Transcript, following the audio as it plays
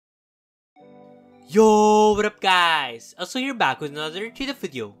Yo, what up guys? Also here back with another trade-up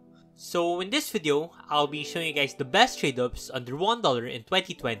video. So in this video, I'll be showing you guys the best trade-ups under $1 in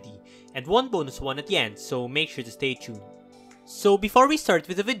 2020 and one bonus one at the end, so make sure to stay tuned. So before we start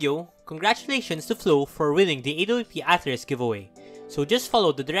with the video, congratulations to Flo for winning the AWP Atlas giveaway. So just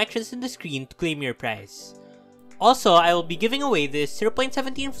follow the directions in the screen to claim your prize. Also, I will be giving away this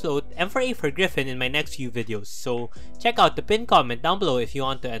 0.17 float M4A for Griffin in my next few videos, so check out the pinned comment down below if you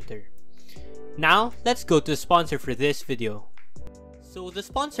want to enter. Now, let's go to the sponsor for this video. So the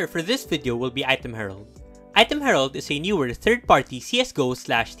sponsor for this video will be ItemHerald. ItemHerald is a newer third-party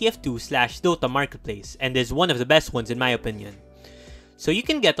CSGO/TF2/Dota marketplace and is one of the best ones in my opinion. So you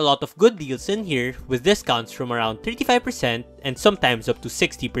can get a lot of good deals in here with discounts from around 35% and sometimes up to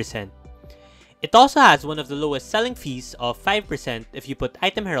 60%. It also has one of the lowest selling fees of 5% if you put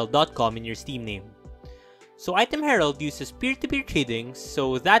itemherald.com in your Steam name. So ItemHerald uses peer-to-peer trading,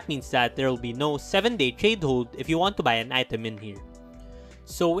 so that means that there will be no 7-day trade hold if you want to buy an item in here.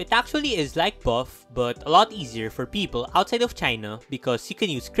 So it actually is like Buff, but a lot easier for people outside of China because you can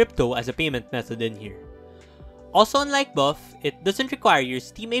use crypto as a payment method in here. Also unlike Buff, it doesn't require your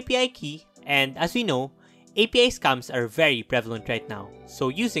Steam API key, and as we know, API scams are very prevalent right now, so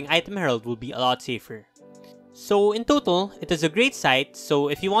using ItemHerald will be a lot safer. So in total, it is a great site, so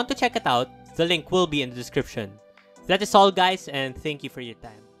if you want to check it out, the link will be in the description. That is all guys, and thank you for your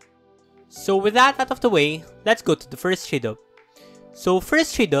time. So with that out of the way, let's go to the first trade up. So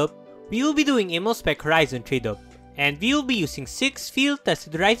first trade up, we will be doing a Mil-Spec Horizon trade up, and we will be using 6 field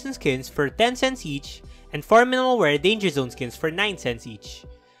tested Horizon skins for 10 cents each, and 4 minimal wear Danger Zone skins for 9 cents each.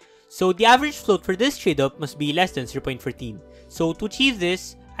 So the average float for this trade up must be less than 0.14. So to achieve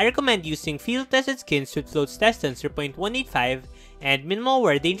this, I recommend using field tested skins with floats less than 0.185 and minimal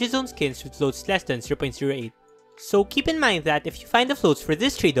wear Danger Zone skins with floats less than 0.08. So keep in mind that if you find the floats for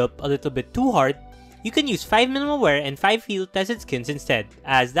this trade up a little bit too hard, you can use 5 minimal wear and 5 field tested skins instead,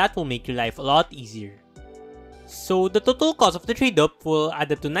 as that will make your life a lot easier. So the total cost of the trade up will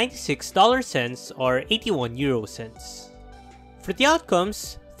add up to $96 or 81 euro cents. For the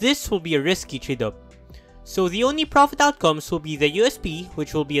outcomes, this will be a risky trade up. So the only profit outcomes will be the USP,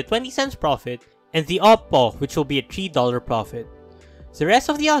 which will be a 20 cents profit, and the OPPO, which will be a $3 profit. The rest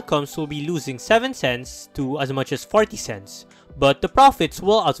of the outcomes will be losing 7 cents to as much as 40 cents, but the profits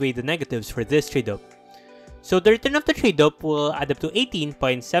will outweigh the negatives for this trade up. So the return of the trade up will add up to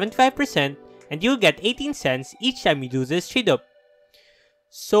 18.75%, and you'll get 18 cents each time you do this trade up.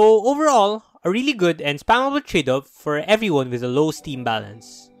 So overall, a really good and spammable trade up for everyone with a low Steam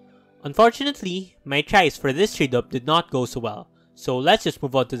balance. Unfortunately, my tries for this trade up did not go so well, so let's just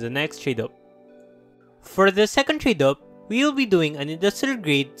move on to the next trade up. For the second trade up, we will be doing an industrial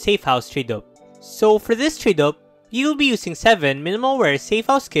grade safe house trade up. So for this trade up, we will be using 7 minimal wear safe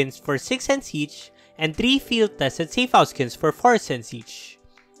house skins for 6 cents each and 3 field tested safe house skins for 4 cents each.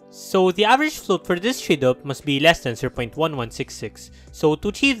 So the average float for this trade up must be less than 0.1166. So to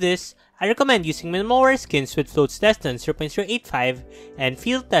achieve this, I recommend using minimal wear skins with floats less than 0.085 and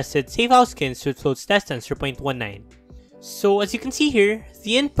field tested safe house skins with floats less than 0.19. So as you can see here,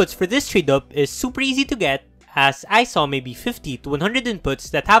 the inputs for this trade up is super easy to get, as I saw maybe 50 to 100 inputs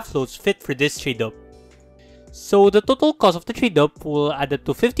that have floats fit for this trade up. So the total cost of the trade up will add up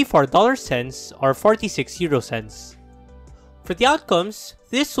to $54 or 46 euro cents. For the outcomes,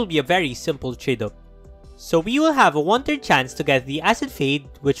 this will be a very simple trade up. So we will have a 1/3 chance to get the Acid Fade,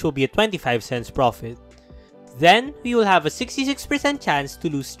 which will be a 25 cents profit. Then, we will have a 66% chance to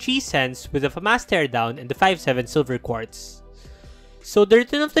lose 3 cents with the FAMAS Teardown and the 5/7 Silver Quartz. So the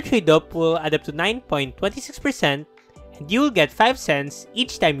return of the trade up will add up to 9.26%, and you will get 5 cents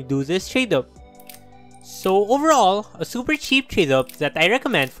each time you do this trade up. So overall, a super cheap trade up that I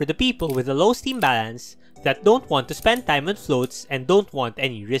recommend for the people with a low Steam balance that don't want to spend time on floats and don't want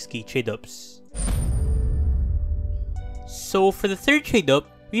any risky trade ups. So for the third trade up,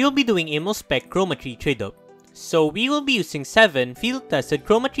 we will be doing a Mil-Spec Chroma Tree trade up. So we will be using 7 field tested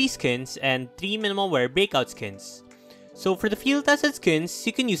Chroma Tree skins and 3 minimal wear breakout skins. So for the field tested skins,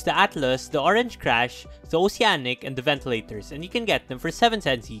 you can use the Atlas, the Orange Crash, the Oceanic, and the Ventilators, and you can get them for 7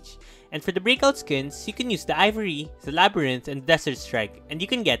 cents each. And for the breakout skins, you can use the Ivory, the Labyrinth, and the Desert Strike, and you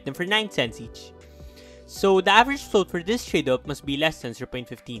can get them for 9 cents each. So the average float for this trade up must be less than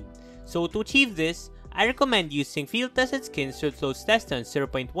 0.15. So to achieve this, I recommend using field tested skins with floats less than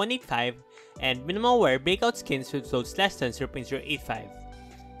 0.185 and minimal wear breakout skins with floats less than 0.085.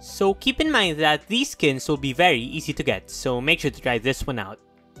 So keep in mind that these skins will be very easy to get, so make sure to try this one out.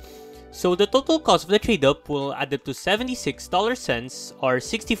 So the total cost of the trade up will add up to $76 or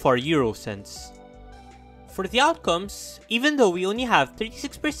 64 euro cents. For the outcomes, even though we only have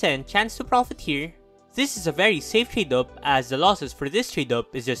 36% chance to profit here, This is a very safe trade up as the losses for this trade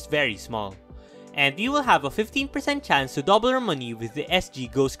up is just very small. And you will have a 15% chance to double your money with the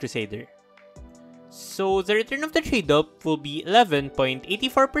SG Ghost Crusader. So the return of the trade up will be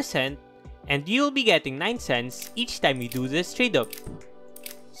 11.84% and you will be getting 9 cents each time you do this trade up.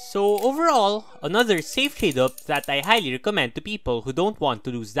 So overall, another safe trade up that I highly recommend to people who don't want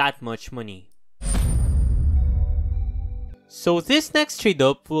to lose that much money. So this next trade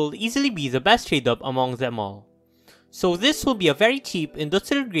up will easily be the best trade up among them all. So this will be a very cheap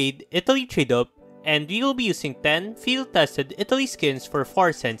industrial grade Italy trade up and we will be using 10 field tested Italy skins for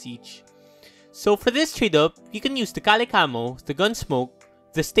 4 cents each. So for this trade up, you can use the Kale Camo, the Gunsmoke,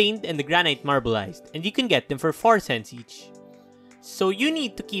 the Stained and the Granite Marbleized and you can get them for 4 cents each. So you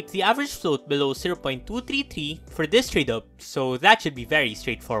need to keep the average float below 0.233 for this trade up, so that should be very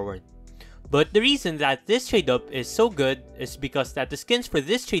straightforward. But the reason that this trade up is so good is because that the skins for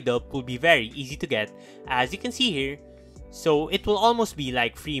this trade up will be very easy to get, as you can see here, so it will almost be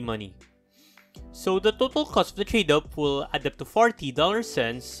like free money. So the total cost of the trade up will add up to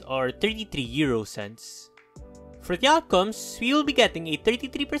 $40 or 33 euro cents. For the outcomes, we will be getting a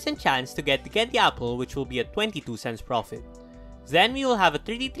 33% chance to get the Get the Apple, which will be a 22 cents profit. Then we will have a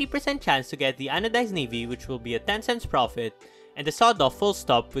 33% chance to get the Anodized Navy, which will be a 10 cents profit, and the Sawed-Off Full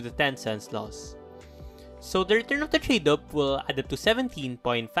Stop with a 10 cents loss. So the return of the trade up will add up to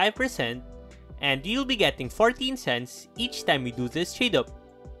 17.5%, and you'll be getting 14 cents each time we do this trade up.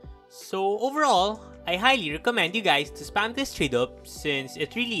 So overall, I highly recommend you guys to spam this trade up since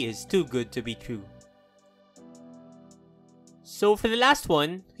it really is too good to be true. So for the last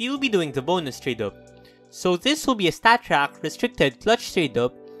one, we will be doing the bonus trade up. So this will be a StatTrak restricted clutch trade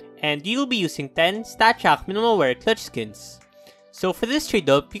up and you will be using 10 StatTrak minimal wear clutch skins. So for this trade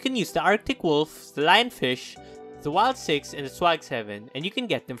up, you can use the Arctic Wolf, the Lionfish, the Wild 6 and the Swag 7 and you can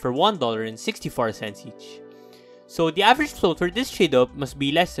get them for $1.64 each. So the average float for this trade up must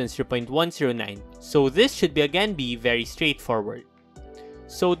be less than 0.109, so this should again be very straightforward.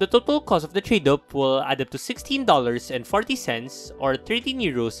 So the total cost of the trade up will add up to $16.40 or 13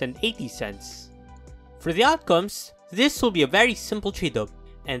 euros and 80 cents. For the outcomes, this will be a very simple trade up,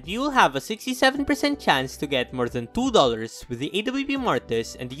 and you will have a 67% chance to get more than $2 with the AWP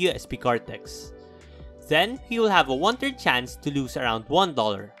Mortis and the USP Cortex. Then, you will have a 1/3 chance to lose around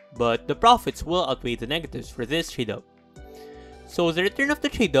 $1, but the profits will outweigh the negatives for this trade up. So the return of the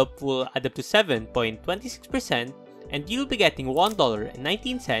trade up will add up to 7.26% and you'll be getting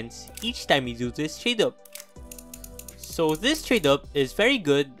 $1.19 each time you do this trade up. So this trade up is very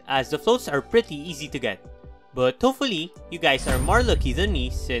good as the floats are pretty easy to get, but hopefully you guys are more lucky than me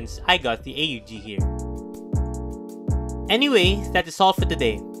since I got the AUG here. Anyway, that is all for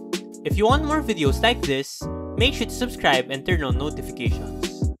today. If you want more videos like this, make sure to subscribe and turn on notifications.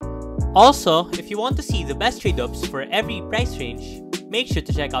 Also, if you want to see the best trade ups for every price range, make sure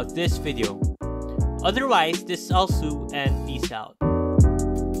to check out this video. Otherwise, this is Elsu and peace out.